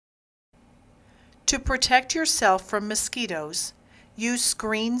To protect yourself from mosquitoes, use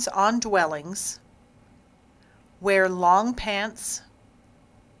screens on dwellings, wear long pants,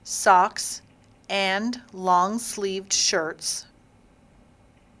 socks, and long-sleeved shirts,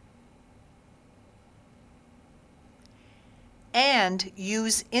 and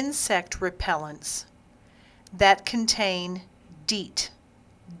use insect repellents that contain DEET,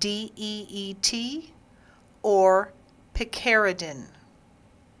 D-E-E-T, or picaridin.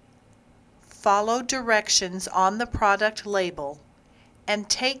 Follow directions on the product label and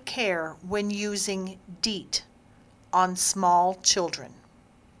take care when using DEET on small children.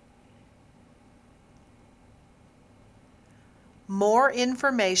 More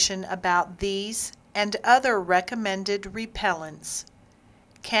information about these and other recommended repellents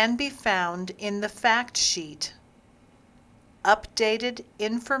can be found in the fact sheet, Updated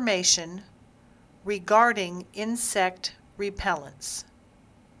Information Regarding Insect Repellents.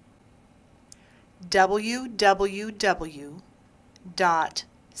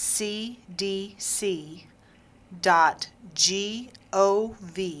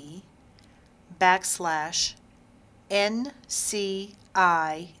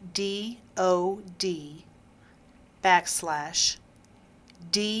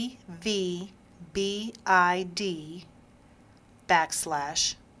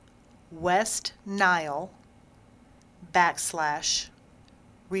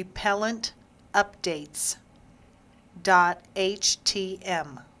 Nile/repellent updates.htm.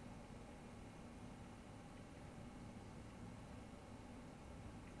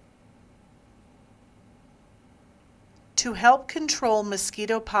 To help control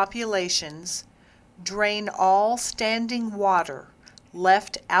mosquito populations, drain all standing water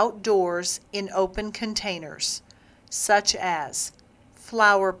left outdoors in open containers, such as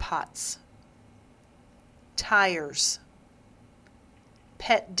flower pots, tires,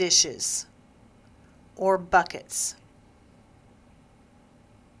 pet dishes, or buckets.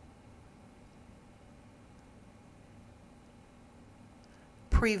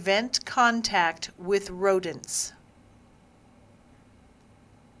 Prevent contact with rodents.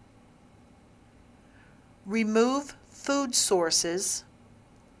 Remove food sources,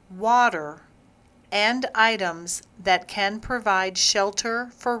 water, and items that can provide shelter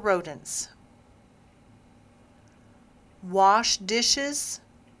for rodents. Wash dishes,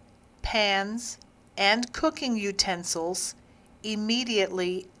 pans, and cooking utensils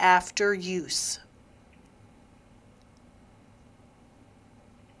immediately after use.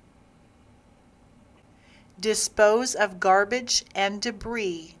 Dispose of garbage and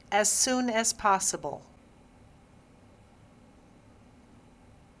debris as soon as possible.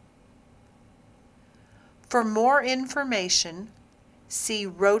 For more information, see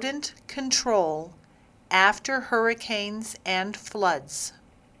Rodent Control After Hurricanes and Floods.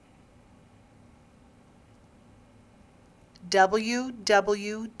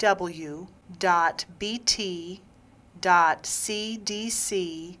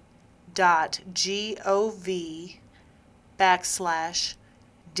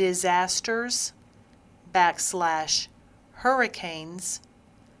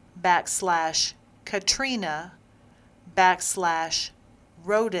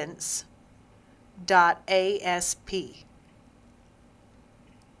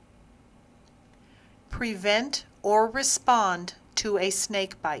 Prevent or respond to a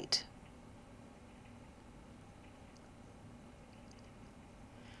snake bite.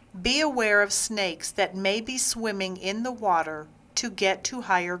 Be aware of snakes that may be swimming in the water to get to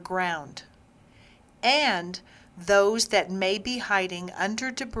higher ground, and those that may be hiding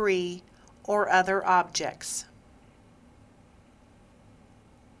under debris or other objects.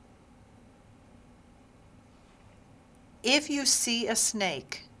 If you see a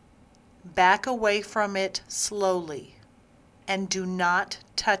snake, back away from it slowly and do not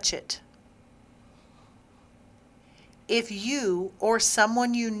touch it. If you or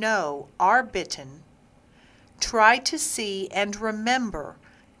someone you know are bitten, try to see and remember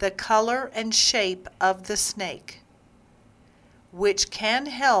the color and shape of the snake, which can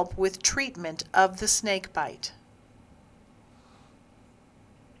help with treatment of the snake bite.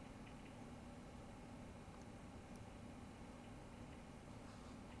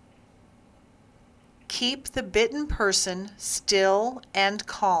 Keep the bitten person still and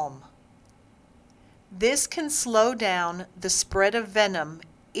calm. This can slow down the spread of venom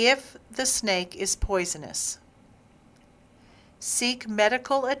if the snake is poisonous. Seek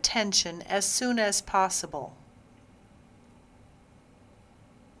medical attention as soon as possible.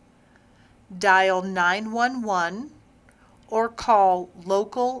 Dial 911 or call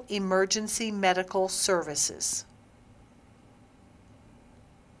local emergency medical services.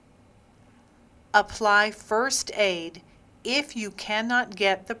 Apply first aid if you cannot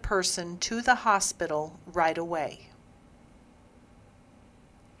get the person to the hospital right away.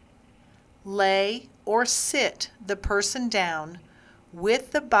 Lay or sit the person down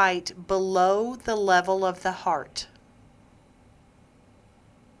with the bite below the level of the heart.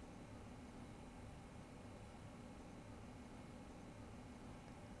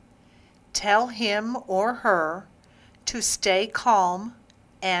 Tell him or her to stay calm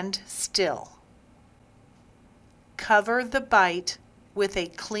and still. Cover the bite with a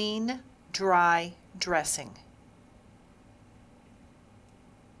clean, dry dressing.